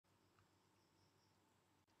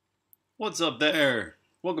What's up there?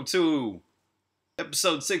 Welcome to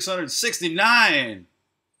episode 669,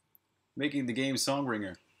 making the game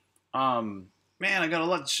Songbringer. Man, I got a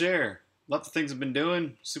lot to share. Lots of things I've been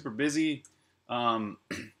doing. Super busy. I'm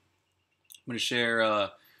going to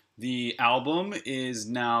share the album is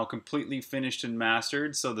now completely finished and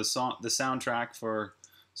mastered. So the soundtrack for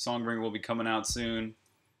Songbringer will be coming out soon.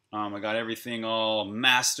 I got everything all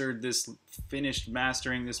mastered. Finished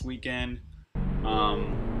mastering this weekend.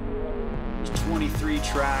 There's 23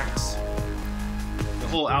 tracks. The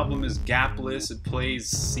whole album is gapless. It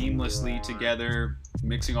plays seamlessly together,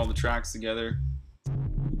 mixing all the tracks together.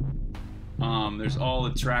 There's all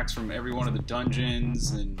the tracks from every one of the dungeons,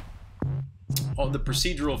 and all the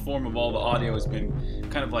procedural form of all the audio has been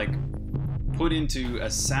kind of like put into a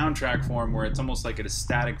soundtrack form where it's almost like a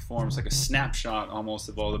static form. It's like a snapshot almost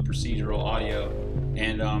of all the procedural audio,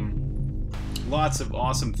 and lots of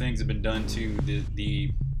awesome things have been done to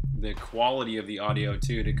the quality of the audio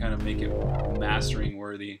too, to kind of make it mastering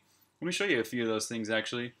worthy. Let me show you a few of those things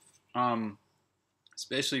actually,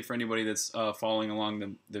 especially for anybody that's following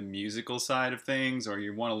along the musical side of things, or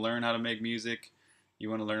you want to learn how to make music,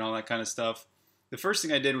 you want to learn all that kind of stuff. The first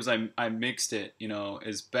thing I did was I mixed it,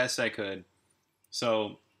 as best I could.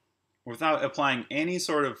 So without applying any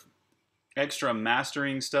sort of extra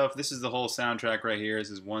mastering stuff, this is the whole soundtrack right here.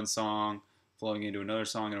 This is one song flowing into another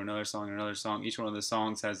song and another song and another song. Each one of the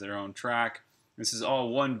songs has their own track. This is all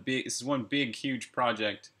one big huge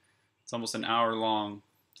project. It's almost an hour long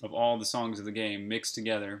of all the songs of the game mixed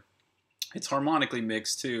together. It's harmonically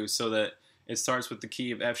mixed too, so that it starts with the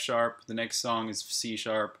key of F sharp, the next song is C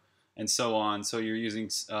sharp, and so on. So you're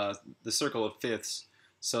using the circle of fifths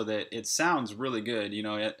so that it sounds really good.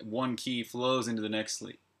 One key flows into the next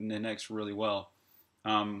really well.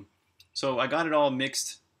 So I got it all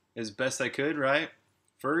mixed as best I could, right?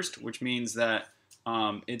 First, which means that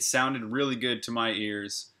it sounded really good to my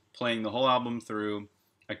ears playing the whole album through.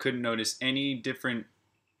 I couldn't notice any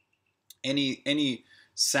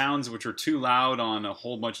sounds which were too loud on a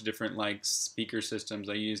whole bunch of different speaker systems.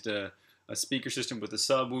 I used a speaker system with a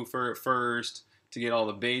subwoofer at first to get all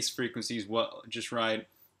the bass frequencies just right.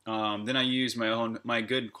 Then I used my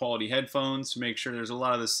good quality headphones to make sure there's a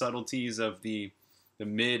lot of the subtleties of the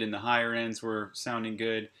mid and the higher ends were sounding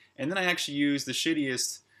good. And then I actually used the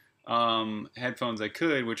shittiest headphones I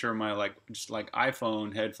could, which are my just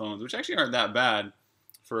iPhone headphones, which actually aren't that bad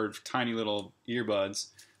for tiny little earbuds.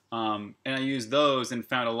 And I used those and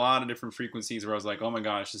found a lot of different frequencies where I was like, oh my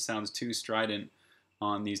gosh, this sounds too strident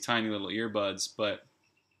on these tiny little earbuds. But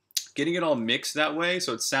getting it all mixed that way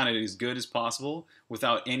so it sounded as good as possible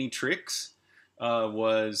without any tricks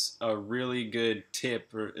was a really good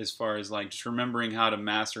tip as far as just remembering how to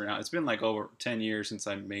master it out. It's been over 10 years since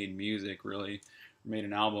I made music, really, made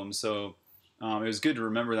an album. So it was good to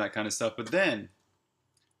remember that kind of stuff. But then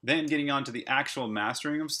getting on to the actual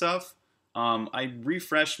mastering of stuff, I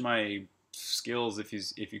refreshed my skills,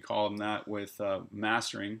 if you call them that, with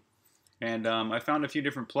mastering. And I found a few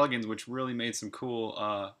different plugins which really made some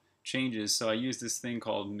cool changes. So I used this thing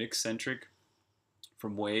called Mixcentric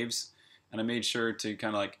from Waves. And I made sure to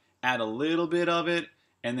kind of add a little bit of it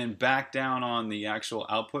and then back down on the actual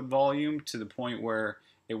output volume to the point where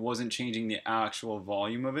it wasn't changing the actual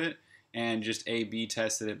volume of it, and just A/B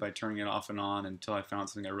tested it by turning it off and on until I found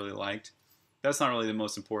something I really liked. That's not really the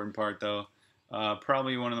most important part though.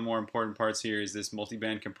 Probably one of the more important parts here is this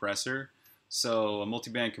multiband compressor. So a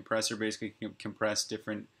multiband compressor basically can compress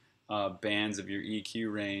different bands of your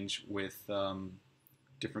EQ range with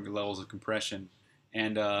different levels of compression.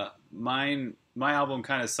 And my album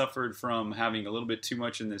kind of suffered from having a little bit too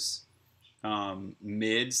much in this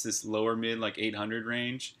mids, this lower mid 800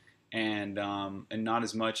 range, and not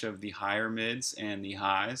as much of the higher mids and the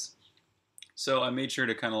highs. So I made sure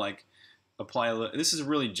to kind of apply a little. This is a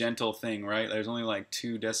really gentle thing, right? There's only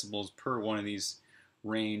 2 decibels per one of these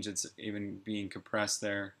range that's even being compressed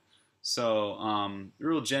there. So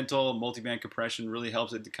real gentle multiband compression really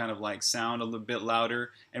helps it to kind of sound a little bit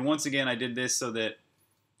louder. And once again, I did this so that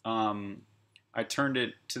I turned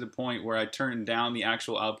it to the point where I turned down the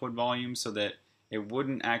actual output volume so that it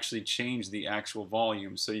wouldn't actually change the actual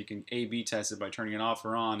volume. So you can A/B test it by turning it off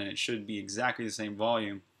or on, and it should be exactly the same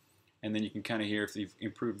volume. And then you can kind of hear if you've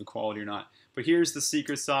improved the quality or not. But here's the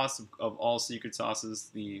secret sauce of all secret sauces,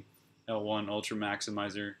 the L1 Ultra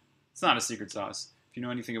Maximizer. It's not a secret sauce. If you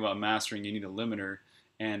know anything about mastering, you need a limiter.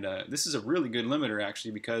 And this is a really good limiter,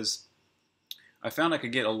 actually, because I found I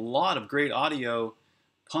could get a lot of great audio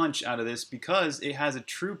punch out of this because it has a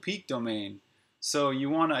true peak domain. So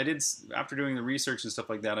after doing the research and stuff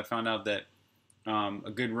like that, I found out that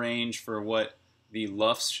a good range for what the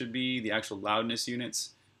LUFS should be, the actual loudness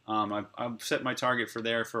units, I've set my target for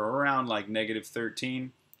there for around like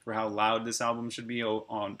 -13 for how loud this album should be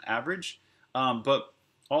on average. But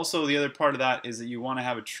also the other part of that is that you want to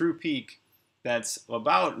have a true peak that's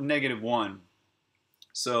about -1,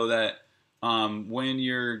 so that when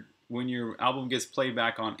your album gets played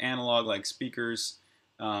back on analog like speakers,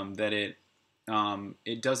 that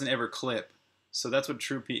it doesn't ever clip. So that's what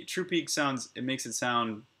true peak. True peak sounds. It makes it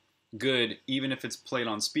sound good even if it's played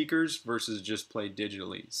on speakers versus just played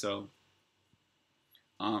digitally. So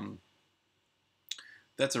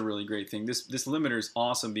that's a really great thing. This limiter is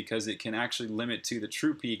awesome because it can actually limit to the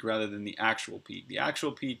true peak rather than the actual peak. The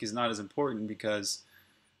actual peak is not as important because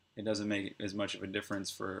it doesn't make as much of a difference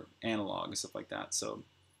for analog and stuff like that. So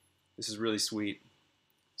this is really sweet.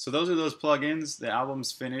 So those are those plugins. The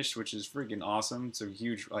album's finished, which is freaking awesome. It's a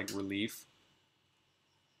huge like relief.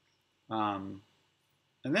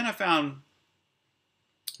 And then I found,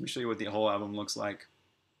 let me show you what the whole album looks like.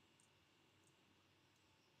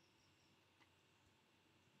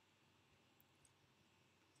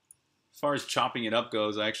 As far as chopping it up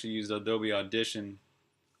goes, I actually used Adobe Audition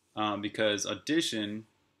because Audition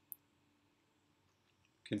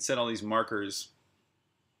can set all these markers.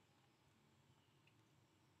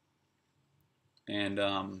 And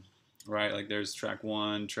right, like there's track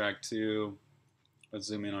 1, track 2. Let's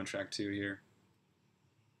zoom in on track 2 here.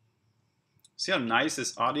 See how nice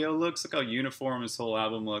this audio looks? Look how uniform this whole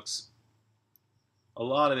album looks. A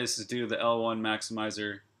lot of this is due to the L1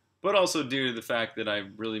 maximizer, but also due to the fact that I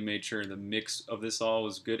really made sure the mix of this all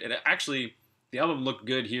was good. And actually, the album looked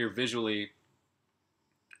good here visually.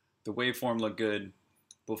 The waveform looked good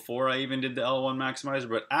before I even did the L1 maximizer,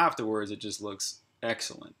 but afterwards it just looks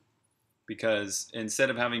excellent. Because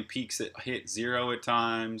instead of having peaks that hit 0 at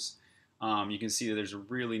times, you can see that there's a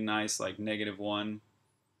really nice like -1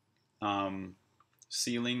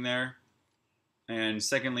 ceiling there. And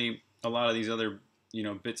secondly, a lot of these other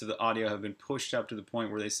bits of the audio have been pushed up to the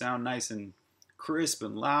point where they sound nice and crisp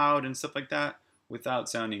and loud and stuff like that without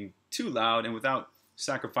sounding too loud and without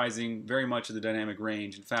sacrificing very much of the dynamic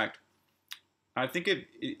range. In fact, I think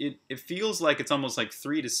it feels like it's almost like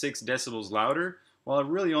 3 to 6 decibels louder, while it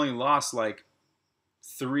really only lost like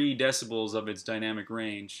 3 decibels of its dynamic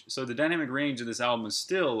range. So the dynamic range of this album is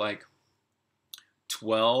still like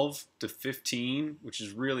 12 to 15, which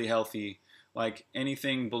is really healthy. Like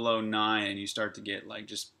anything below 9 and you start to get like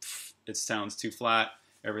just, it sounds too flat.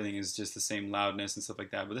 Everything is just the same loudness and stuff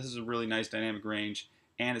like that. But this is a really nice dynamic range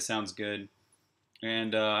and it sounds good.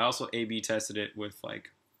 And I also A/B tested it with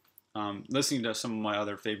like listening to some of my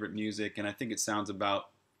other favorite music, and I think it sounds about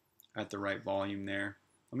at the right volume there.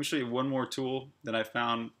 Let me show you one more tool that I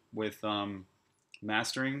found with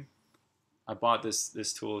mastering. I bought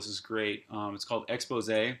this tool. This is great. It's called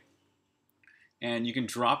Expose, and you can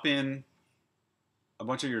drop in a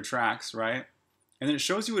bunch of your tracks, right? And then it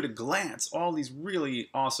shows you at a glance all these really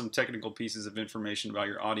awesome technical pieces of information about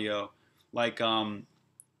your audio. Like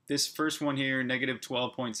this first one here,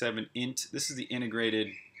 -12.7 int. This is the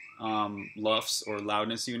integrated LUFS or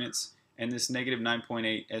loudness units. And this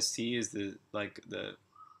 -9.8 ST is the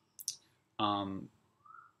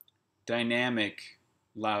dynamic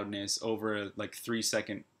loudness over like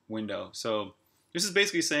 3-second window. So this is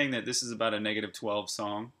basically saying that this is about a -12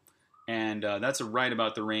 song, and that's right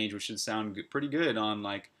about the range, which should sound pretty good on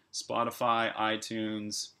like Spotify,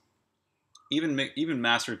 iTunes, even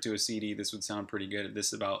mastered to a CD. This would sound pretty good at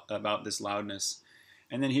this about this loudness.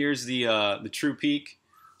 And then here's the true peak.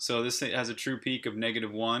 So this has a true peak of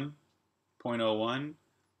 -1.01,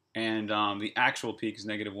 and the actual peak is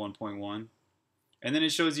 -1.1. And then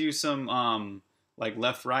it shows you some like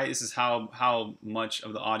left right. This is how much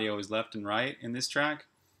of the audio is left and right in this track,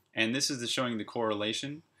 and this is showing the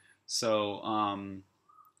correlation. So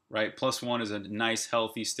right, +1 is a nice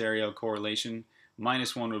healthy stereo correlation.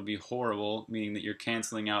 -1 would be horrible, meaning that you're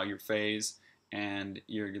canceling out your phase and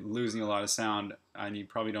you're losing a lot of sound, and you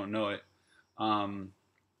probably don't know it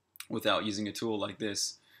without using a tool like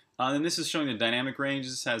this. And this is showing the dynamic range.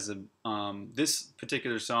 This has this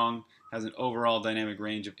particular song has an overall dynamic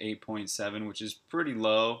range of 8.7, which is pretty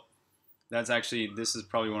low. This is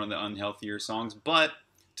probably one of the unhealthier songs, but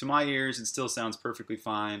to my ears, it still sounds perfectly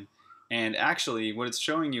fine. And actually, what it's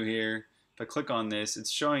showing you here, if I click on this,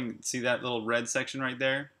 it's showing, see that little red section right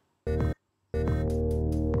there?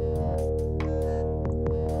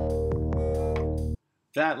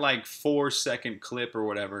 That like 4-second clip or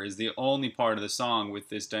whatever is the only part of the song with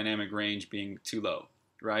this dynamic range being too low,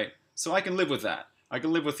 right? So I can live with that. I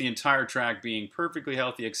can live with the entire track being perfectly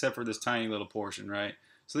healthy except for this tiny little portion, right?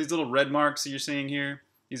 So these little red marks that you're seeing here,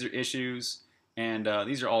 these are issues, and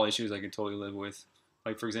these are all issues I can totally live with.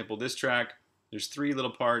 Like for example, this track, there's three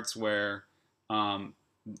little parts where um,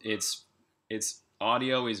 its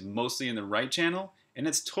audio is mostly in the right channel, and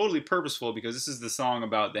it's totally purposeful because this is the song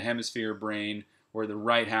about the hemisphere brain, where the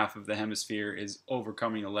right half of the hemisphere is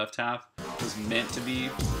overcoming the left half. It's meant to be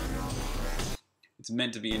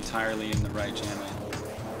entirely in the right channel.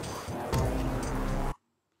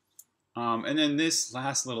 And then this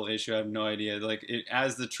last little issue, I have no idea. Like,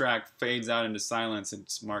 as the track fades out into silence,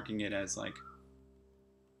 it's marking it as like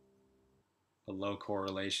a low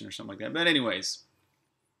correlation or something like that. But anyways,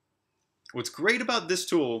 what's great about this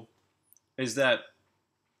tool is that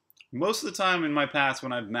most of the time in my past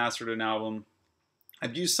when I've mastered an album,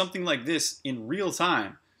 I've used something like this in real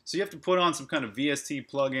time. So you have to put on some kind of VST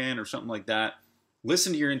plugin or something like that,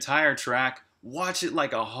 listen to your entire track, watch it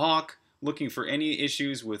like a hawk, looking for any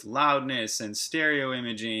issues with loudness and stereo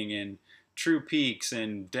imaging and true peaks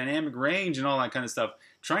and dynamic range and all that kind of stuff.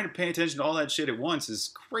 Trying to pay attention to all that shit at once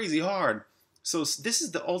is crazy hard. So this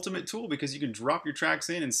is the ultimate tool because you can drop your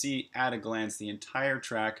tracks in and see at a glance the entire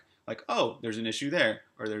track, like, oh, there's an issue there,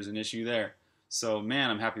 or there's an issue there. So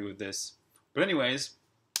man, I'm happy with this. But anyways,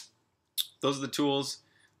 those are the tools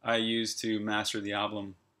I use to master the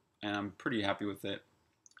album, and I'm pretty happy with it.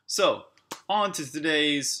 So, on to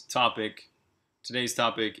today's topic. Today's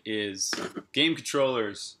topic is game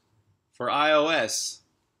controllers for iOS.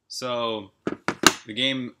 So, the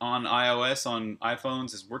game on iOS, on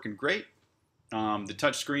iPhones, is working great. The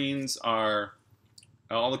touch screens are,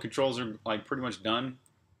 all the controls are like pretty much done.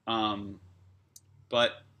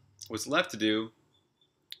 But what's left to do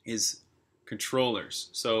is controllers.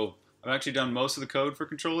 So I've actually done most of the code for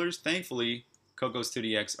controllers. Thankfully, Cocos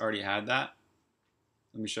 2DX already had that.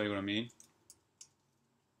 Let me show you what I mean.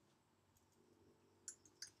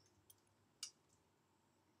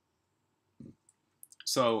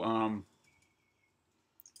 So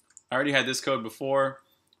I already had this code before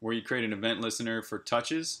where you create an event listener for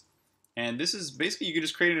touches. And this is basically, you can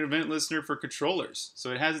just create an event listener for controllers.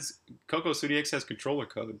 So it has, Cocos 2DX has controller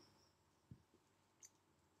code.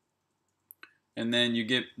 And then you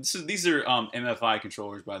get, these are MFI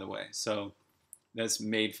controllers, by the way. So that's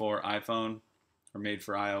made for iPhone or made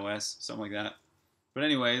for iOS, something like that. But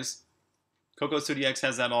anyways, Cocos 2DX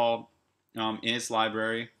has that all in its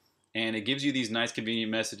library. And it gives you these nice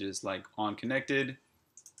convenient messages like on connected,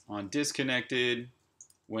 on disconnected,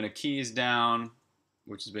 when a key is down,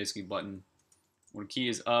 which is basically button, when a key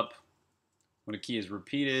is up, when a key is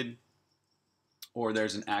repeated, or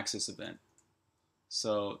there's an access event.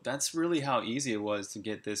 So that's really how easy it was to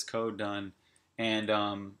get this code done. And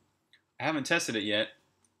I haven't tested it yet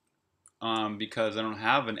because I don't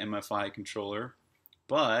have an MFI controller,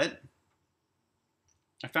 but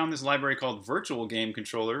I found this library called Virtual Game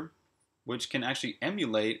Controller, which can actually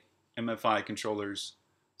emulate MFI controllers.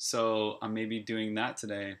 So I may be doing that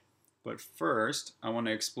today. But first, I want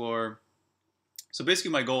to explore. So basically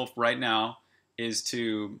my goal right now is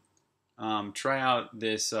to try out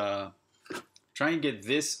this, try and get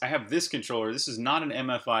this. I have this controller. This is not an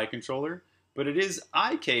MFI controller, but it is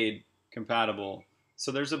iCade compatible.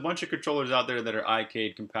 So there's a bunch of controllers out there that are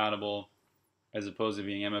iCade compatible as opposed to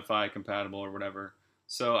being MFI compatible or whatever.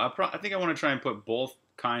 So I think I want to try and put both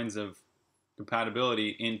kinds of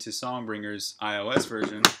compatibility into Songbringer's iOS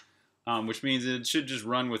version, which means it should just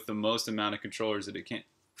run with the most amount of controllers that it can.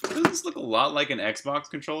 Doesn't this look a lot like an Xbox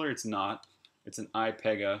controller? It's not. It's an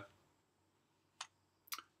iPega.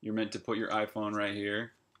 You're meant to put your iPhone right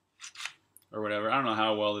here or whatever. I don't know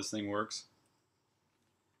how well this thing works,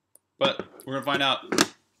 but we're going to find out.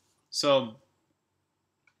 So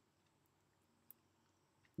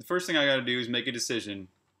the first thing I got to do is make a decision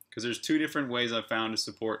because there's two different ways I've found to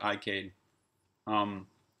support iCade.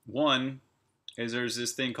 One is there's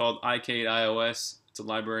this thing called iCade iOS. It's a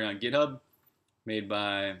library on GitHub made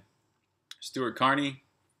by Stuart Carney,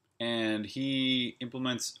 and he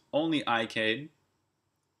implements only iCade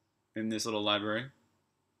in this little library.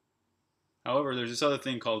 However, there's this other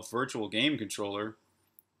thing called Virtual Game Controller,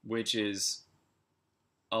 which is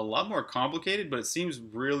a lot more complicated, but it seems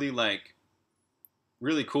really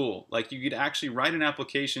cool. Like you could actually write an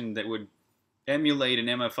application that would emulate an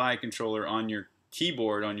MFI controller on your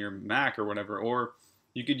keyboard on your Mac or whatever, or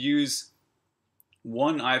you could use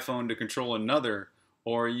one iPhone to control another,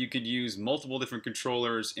 or you could use multiple different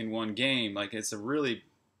controllers in one game. Like it's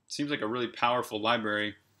seems like a really powerful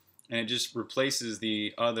library, and it just replaces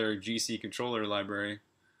the other GC controller library,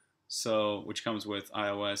 so which comes with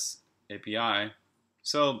iOS API.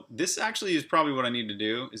 So this actually is probably what I need to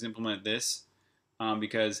do, is implement this,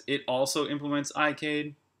 because it also implements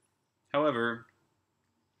iCade. However,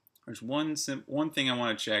 there's one thing I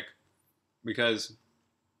want to check, because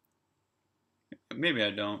maybe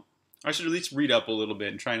I don't. I should at least read up a little bit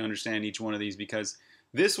and try and understand each one of these, because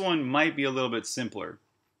this one might be a little bit simpler.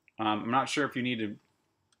 I'm not sure if you need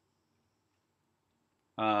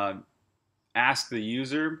to ask the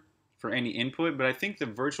user for any input, but I think the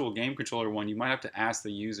virtual game controller one, you might have to ask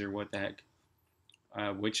the user what the heck,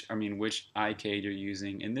 which iCade you're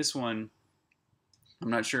using. In this one, I'm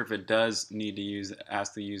not sure if it does need to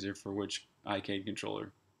ask the user for which iCade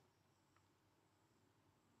controller.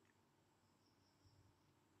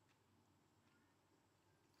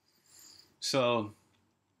 So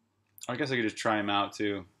I guess I could just try them out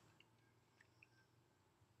too.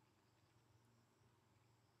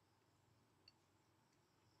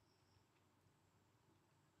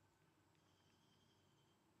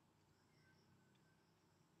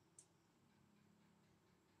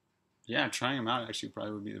 Yeah, trying them out actually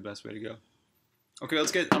probably would be the best way to go. Okay,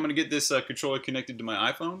 I'm gonna get this controller connected to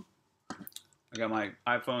my iPhone. I got my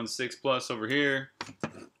iPhone 6 Plus over here.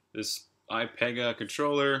 This iPega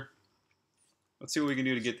controller. Let's see what we can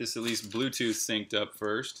do to get this at least Bluetooth synced up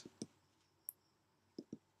first.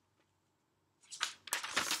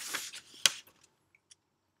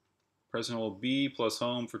 Press and hold B plus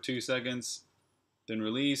home for 2 seconds, then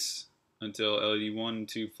release until LED 1 and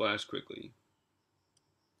 2 flash quickly.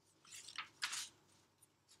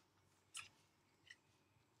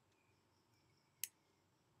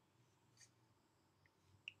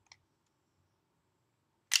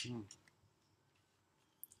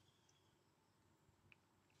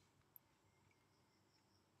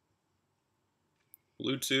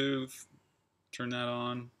 Bluetooth, turn that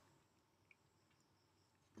on.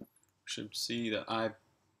 Should see the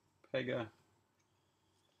iPega,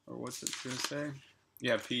 or what's it gonna say?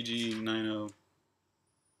 Yeah, PG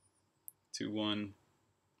 9021.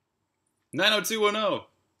 90210!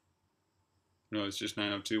 No, it's just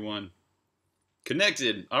 9021.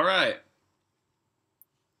 Connected! Alright.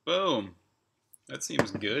 Boom. That seems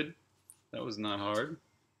good. That was not hard.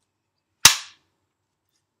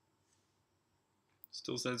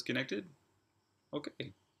 Still says connected?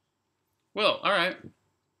 Okay. Well, alright.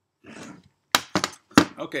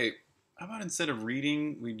 Okay, how about instead of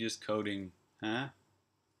reading, we just coding, huh?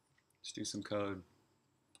 Let's do some code.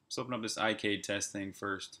 Let's open up this iCade test thing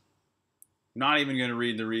first. Not even going to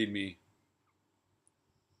read the README.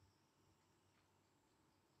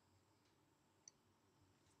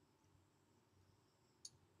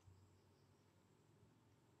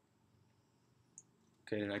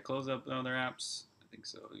 Okay, did I close up the other apps? I think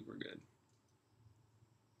so. I think we're good.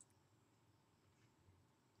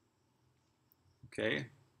 Okay.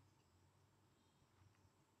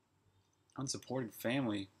 Unsupported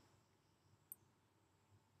family.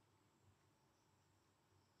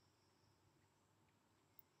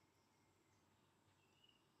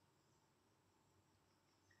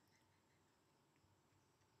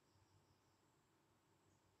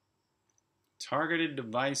 Targeted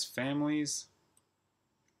device families.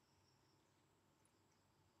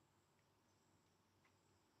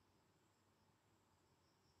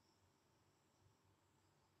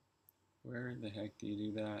 Where the heck do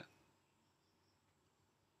you do that?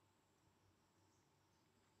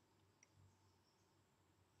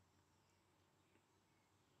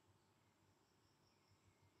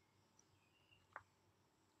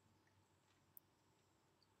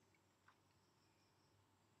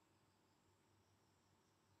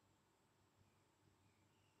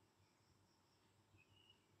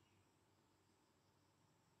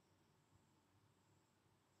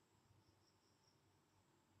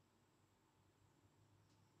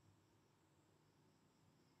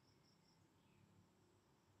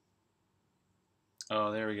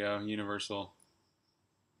 Oh, there we go. Universal.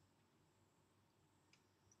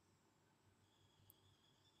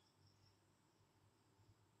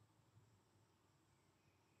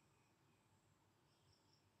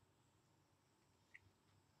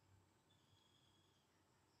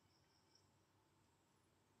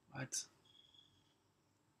 What?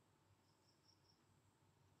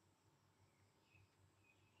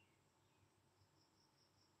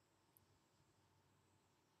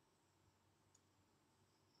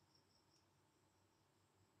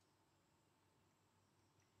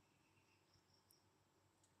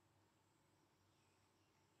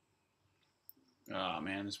 Oh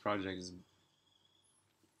man, this project is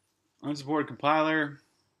unsupported compiler.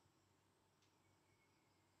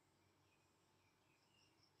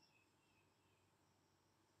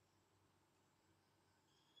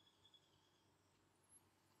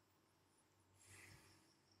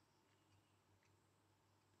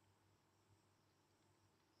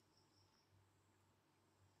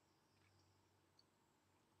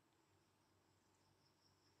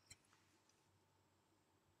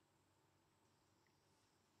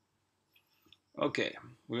 Okay,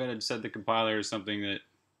 we gotta set the compiler as something that.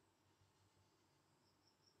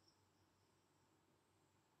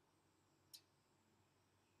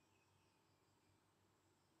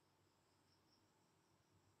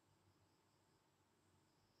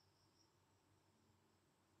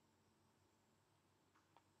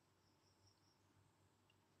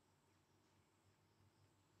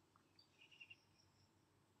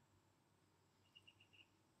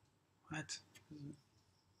 What?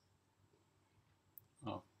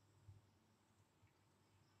 Oh.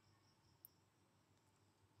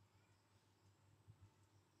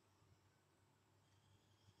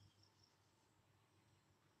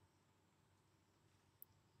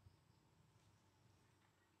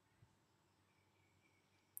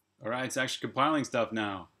 Alright, it's actually compiling stuff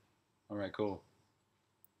now. Alright, cool.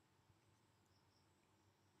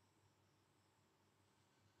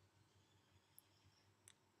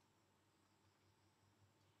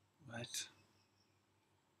 What?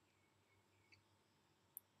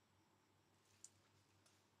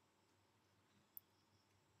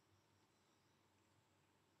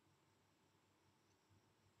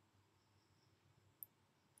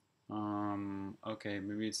 Okay,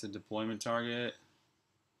 maybe it's the deployment target.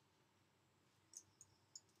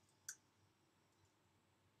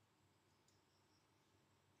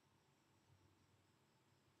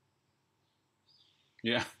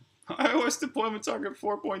 Yeah. iOS deployment target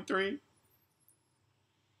 4.3.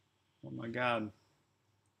 Oh my god.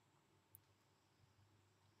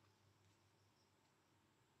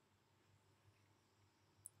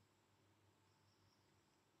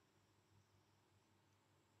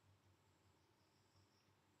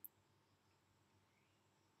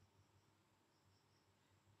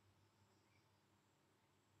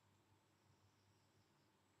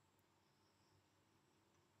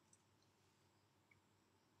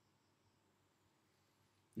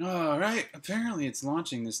 Alright, apparently it's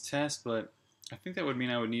launching this test, but I think that would mean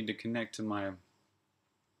I would need to connect to my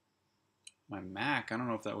Mac. I don't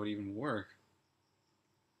know if that would even work.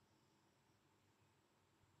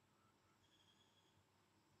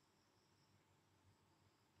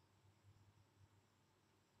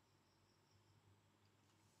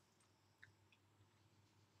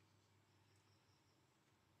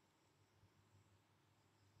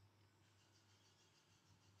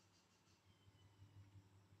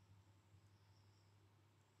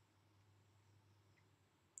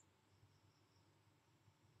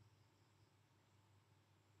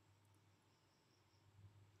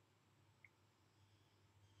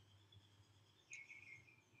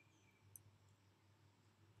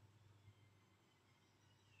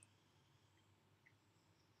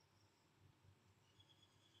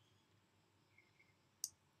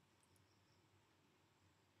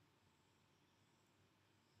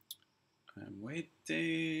 I'm waiting.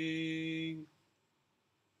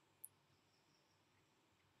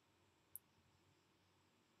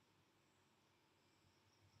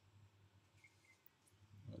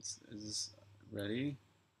 Is this ready?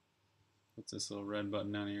 What's this little red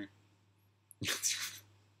button down here?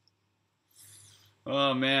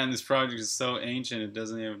 Oh man, this project is so ancient, it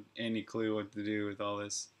doesn't have any clue what to do with all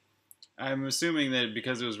this. I'm assuming that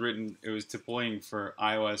because it was deploying for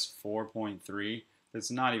iOS 4.3,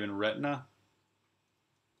 that's not even Retina.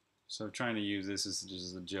 So trying to use this is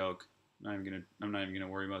just a joke. I'm not even gonna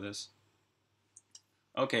worry about this.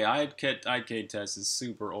 Okay, iCade test is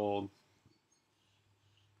super old,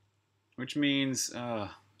 which means I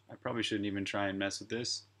probably shouldn't even try and mess with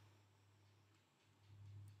this.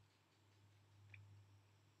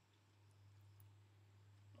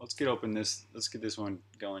 Let's get this one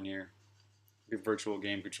going here. Get virtual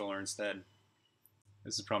game controller instead.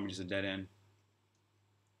 This is probably just a dead end.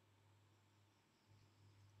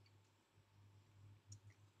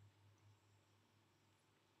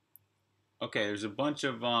 Okay, there's a bunch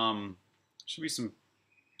of should be some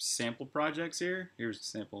sample projects here. Here's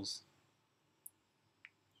samples.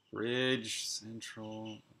 Bridge,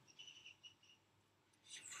 central.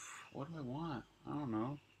 What do I want? I don't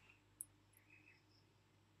know.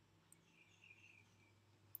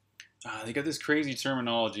 They got this crazy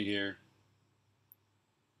terminology here.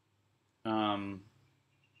 Um,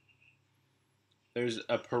 there's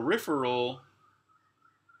a peripheral.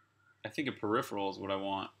 I think a peripheral is what I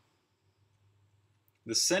want.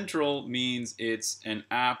 The central means it's an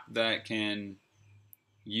app that can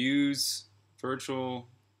use virtual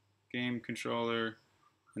game controller,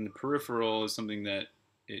 and the peripheral is something that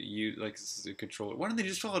it use like this is a controller. Why don't they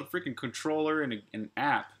just call it a freaking controller and an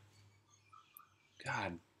app?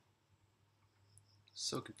 God,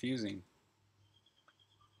 so confusing.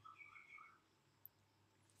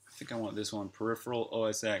 I think I want this one, peripheral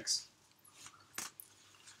OS X.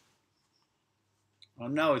 Oh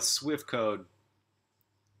no, it's Swift code.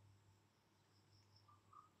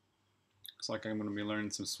 Looks like I'm going to be learning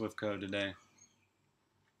some Swift code today.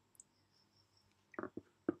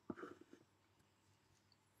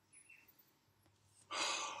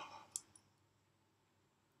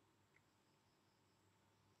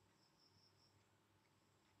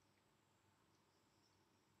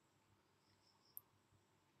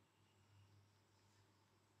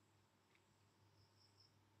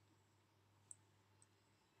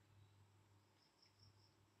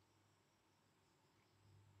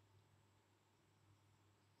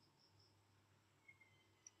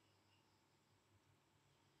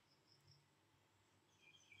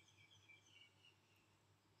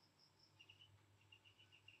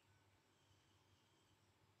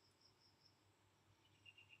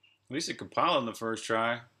 At least it compiled on the first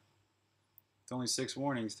try. It's only 6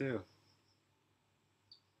 warnings too.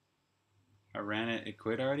 I ran it. It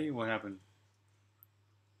quit already? What happened?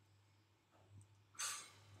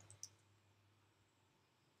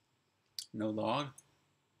 No log?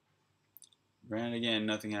 Ran it again.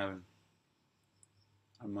 Nothing happened.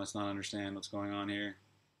 I must not understand what's going on here.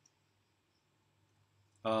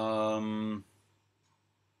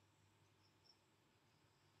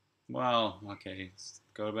 Well, okay. Let's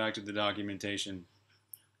go back to the documentation.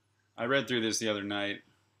 I read through this the other night.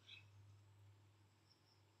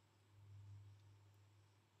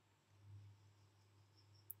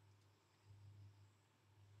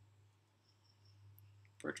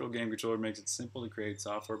 Virtual Game Controller makes it simple to create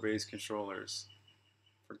software-based controllers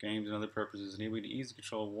for games and other purposes, enabling to easily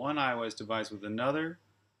control one iOS device with another.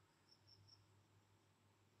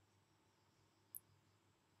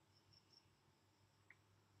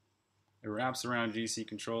 It wraps around GC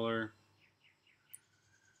controller,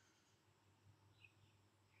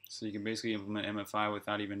 so you can basically implement MFI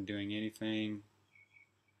without even doing anything.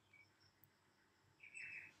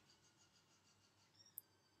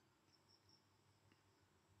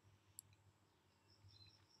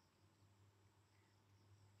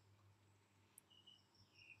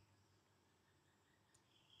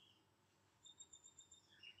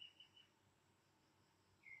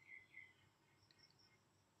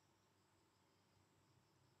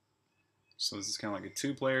 So this is kind of like a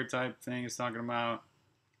 2-player type thing it's talking about.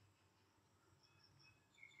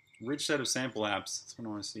 Rich set of sample apps. That's what I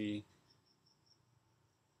want to see.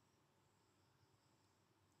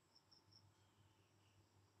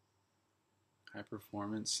 High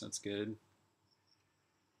performance. That's good.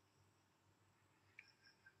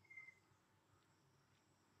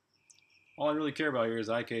 All I really care about here is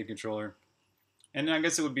iCade controller. And I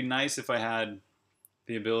guess it would be nice if I had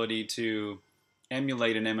the ability to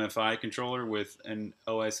emulate an MFI controller with an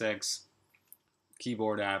OS X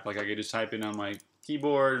keyboard app. Like I could just type in on my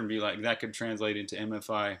keyboard and be like, that could translate into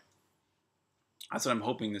MFI. That's what I'm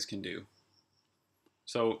hoping this can do.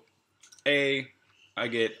 So, A, I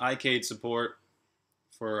get iCade support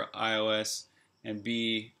for iOS, and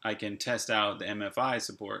B, I can test out the MFI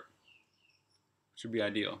support, which would be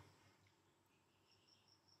ideal.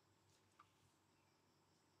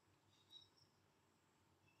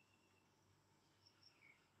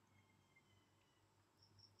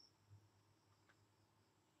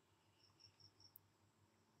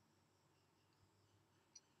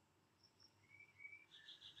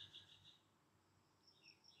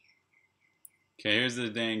 Okay, here's the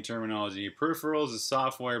dang terminology. Peripheral is a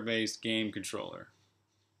software-based game controller.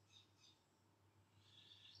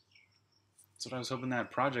 That's what I was hoping that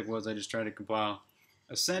project was. I just tried to compile.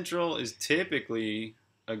 Essential is typically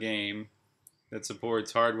a game that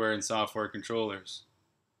supports hardware and software controllers.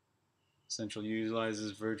 Essential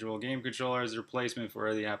utilizes virtual game controller as a replacement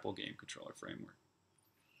for the Apple game controller framework.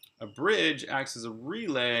 A bridge acts as a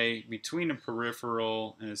relay between a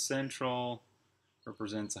peripheral and essential.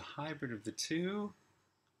 Represents a hybrid of the two.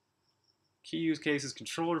 Key use case is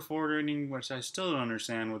controller forwarding, which I still don't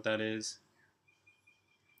understand what that is.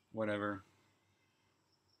 Whatever.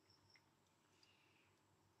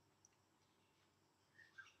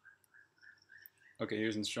 Okay,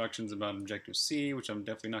 here's instructions about Objective-C, which I'm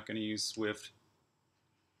definitely not going to use Swift.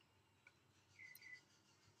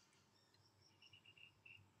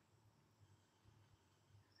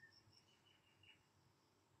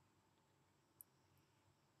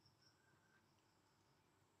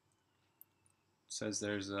 It says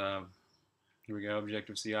there's, here we go,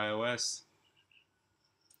 Objective-C iOS.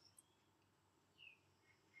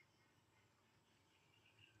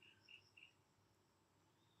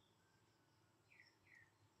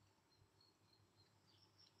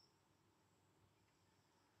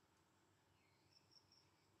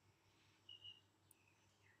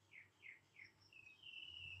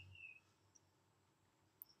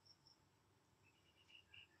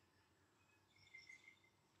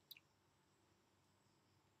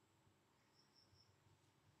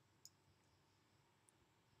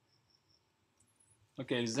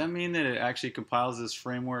 Okay, does that mean that it actually compiles this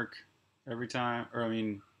framework every time? Or, I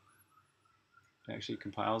mean, it actually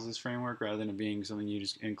compiles this framework rather than it being something you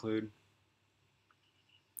just include?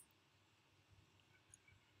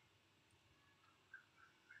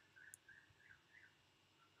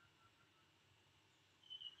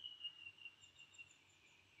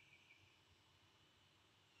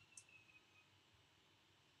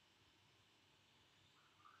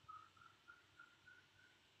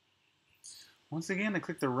 Once again, I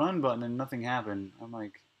clicked the run button and nothing happened. I'm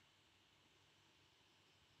like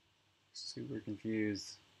super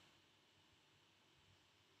confused.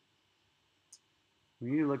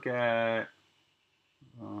 We need to look at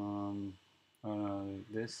um,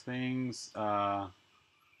 this thing's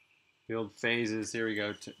build phases. Here we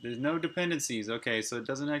go. There's no dependencies. Okay, so it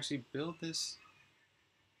doesn't actually build this.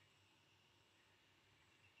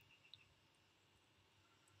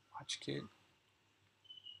 Watch kit.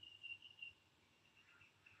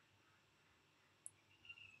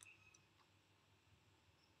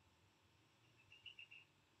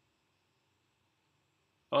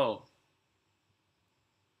 Oh,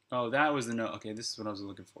 oh, that was the note. Okay, this is what I was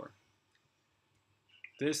looking for.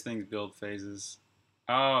 This thing's build phases.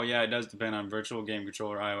 Oh yeah, it does depend on virtual game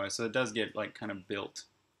controller iOS, so it does get like kind of built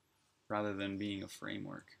rather than being a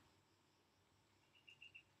framework.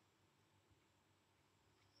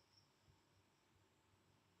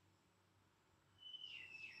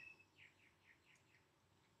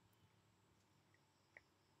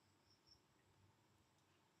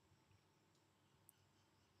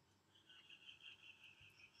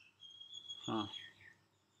 Huh.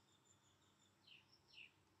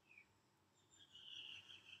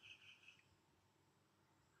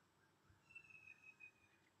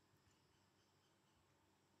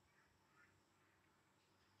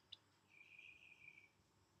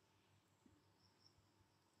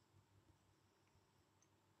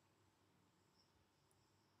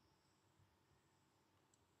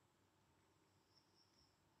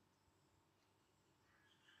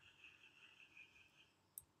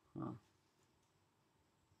 Huh.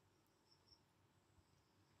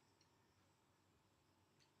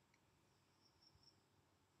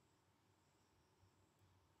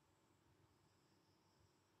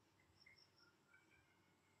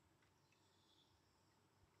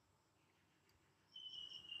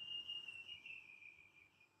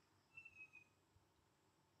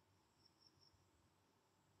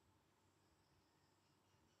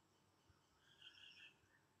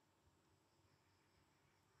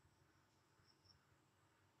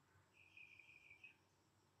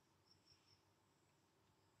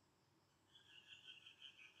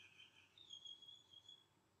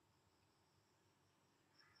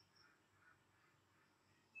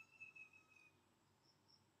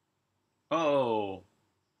 Oh,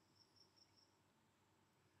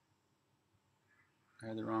 I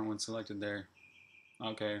had the wrong one selected there.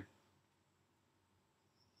 Okay.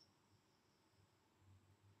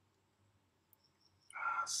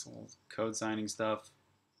 So code signing stuff.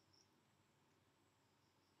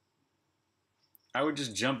 I would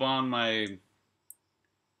just jump on my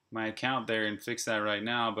account there and fix that right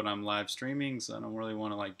now, but I'm live streaming, so I don't really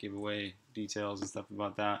want to like give away details and stuff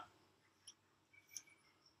about that.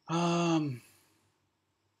 I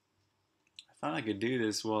thought I could do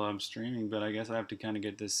this while I'm streaming, but I guess I have to kind of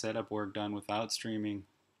get this setup work done without streaming.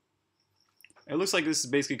 It looks like this is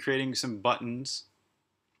basically creating some buttons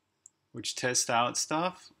which test out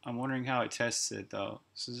stuff. I'm wondering how it tests it though.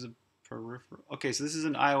 This is a peripheral. Okay, so this is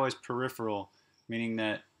an iOS peripheral, meaning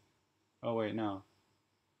that. Oh wait, no.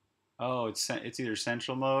 Oh, it's either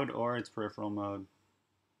central mode or it's peripheral mode.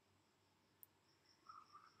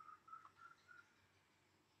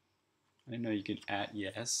 I didn't know you could at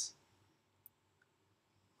yes.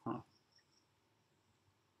 Huh.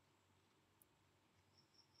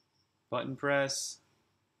 Button press.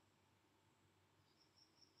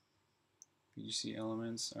 PGC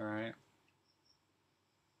elements. All right.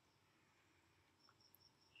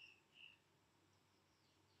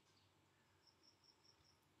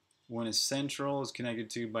 When a central is connected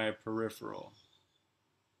to by a peripheral.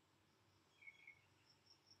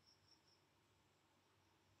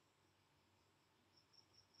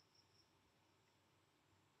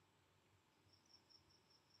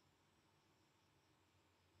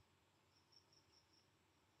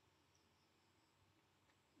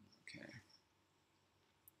 Okay.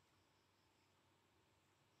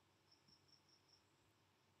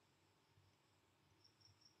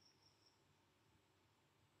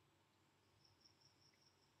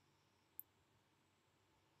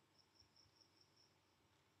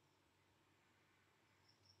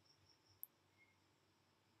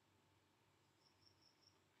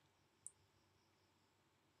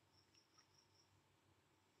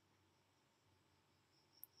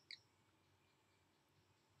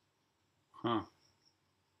 Huh.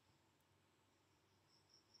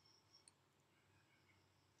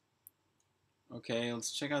 Okay,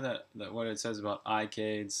 let's check out that what it says about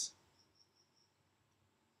iCades.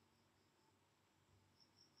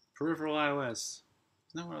 Peripheral iOS.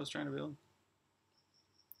 Isn't that what I was trying to build?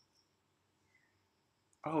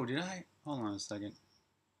 Oh, did I? Hold on a second.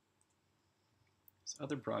 This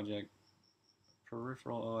other project,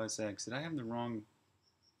 Peripheral OS X. Did I have the wrong?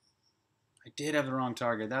 I did have the wrong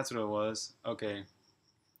target. That's what it was. Okay. I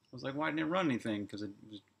was like, why didn't it run anything? Because it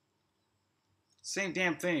was same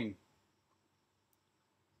damn thing.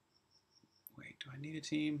 Wait, do I need a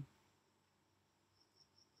team?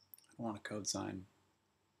 I don't want a code sign.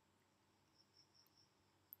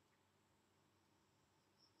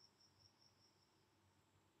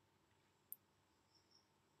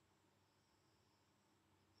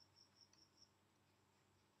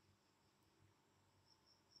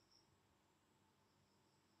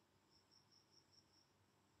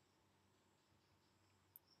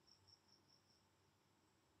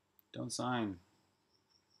 Don't sign.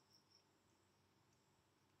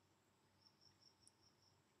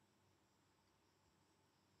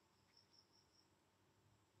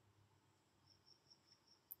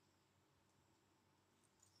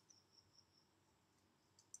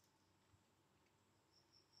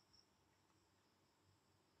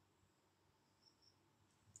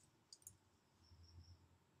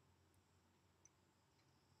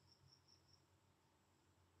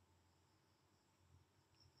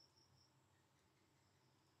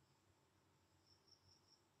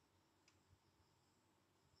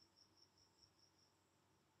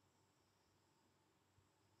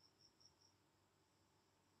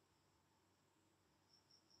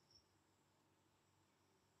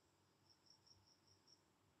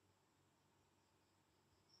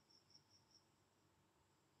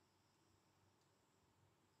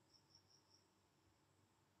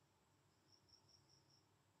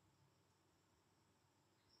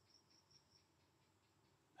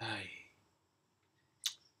 Ay,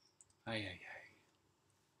 ay, ay,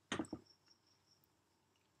 ay.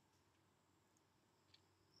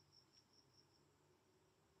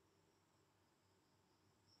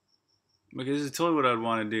 Because this is totally what I'd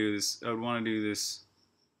want to do. This I would want to do this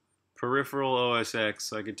peripheral OS X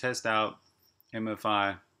so I could test out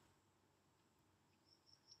MFI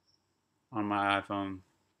on my iPhone.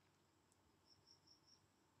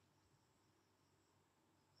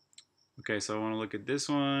 Okay, so I want to look at this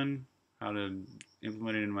one, how to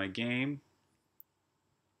implement it in my game.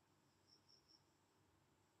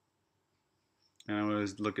 And I want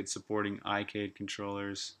to look at supporting iCade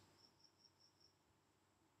controllers.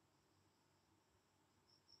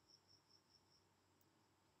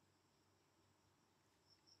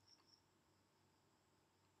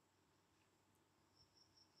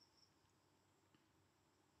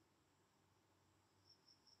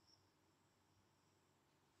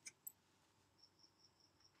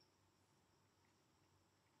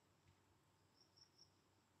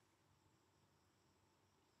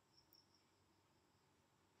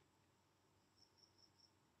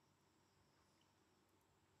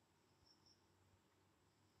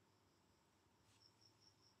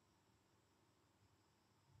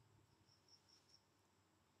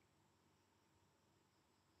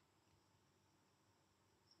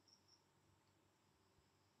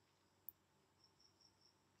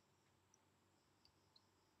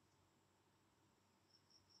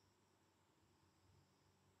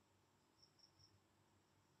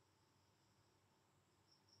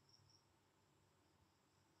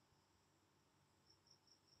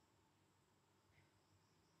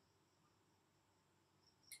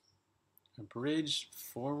 A bridge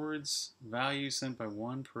forwards value sent by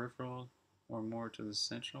one peripheral or more to the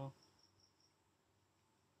central.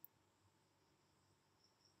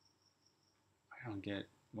 I don't get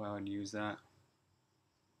why I would use that.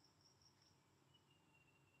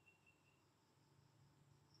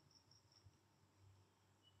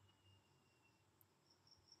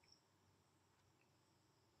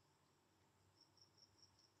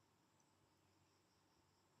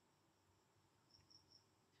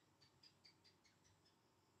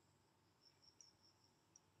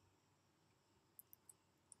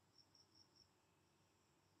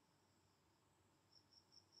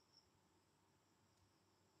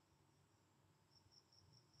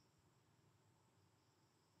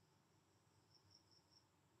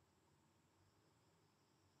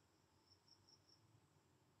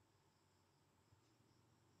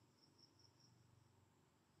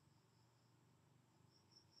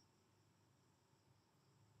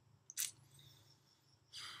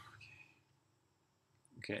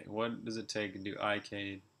 Okay, what does it take to do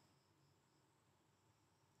iCade?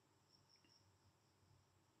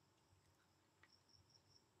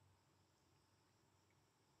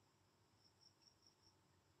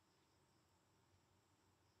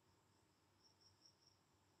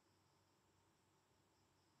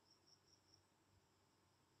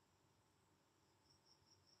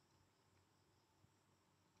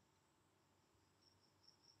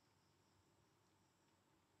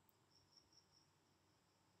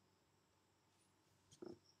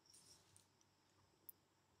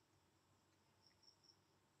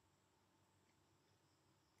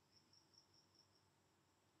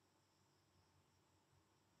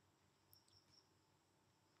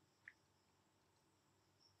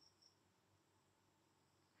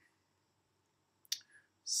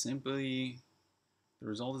 Simply, the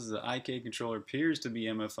result is the IK controller appears to be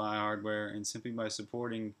MFI hardware, and simply by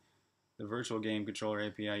supporting the virtual game controller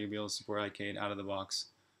API, you'll be able to support arcade out of the box.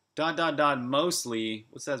 Dot dot dot mostly.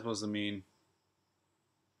 What's that supposed to mean?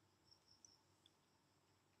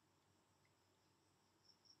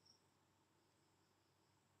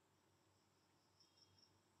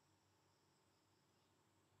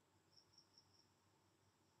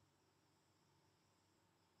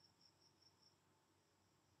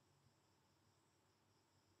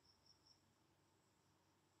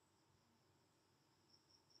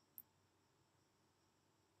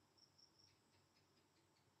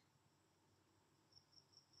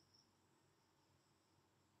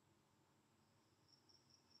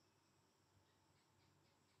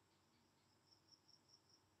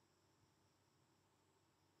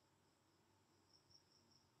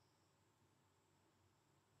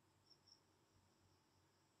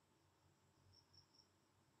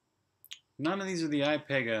 None of these are the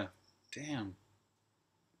iPega. Damn.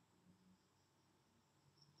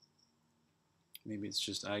 Maybe it's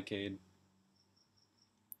just iCade.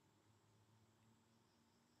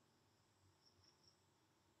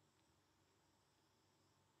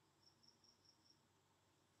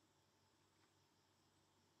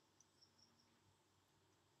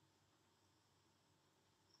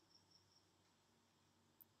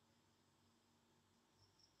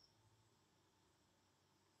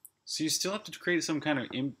 So you still have to create some kind of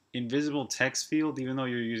invisible text field even though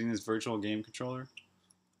you're using this virtual game controller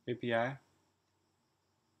API?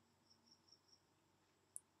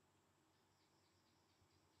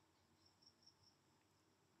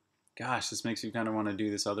 Gosh, this makes you kind of want to do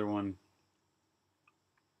this other one.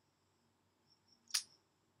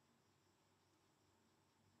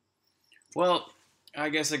 Well, I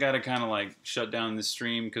guess I gotta kind of like shut down the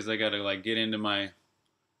stream because I gotta like get into my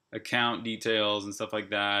account details and stuff like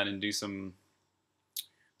that and do some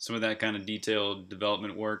of that kind of detailed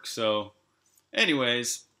development work. So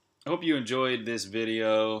anyways, I hope you enjoyed this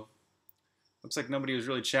video. Looks like nobody was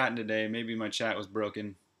really chatting today. Maybe my chat was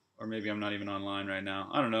broken, or maybe I'm not even online right now.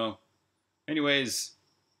 I don't know. Anyways,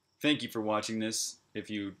 thank you for watching this. If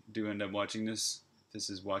you do end up watching this, this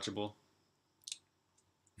is watchable.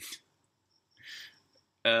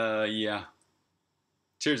 Yeah.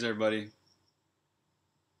 Cheers, everybody.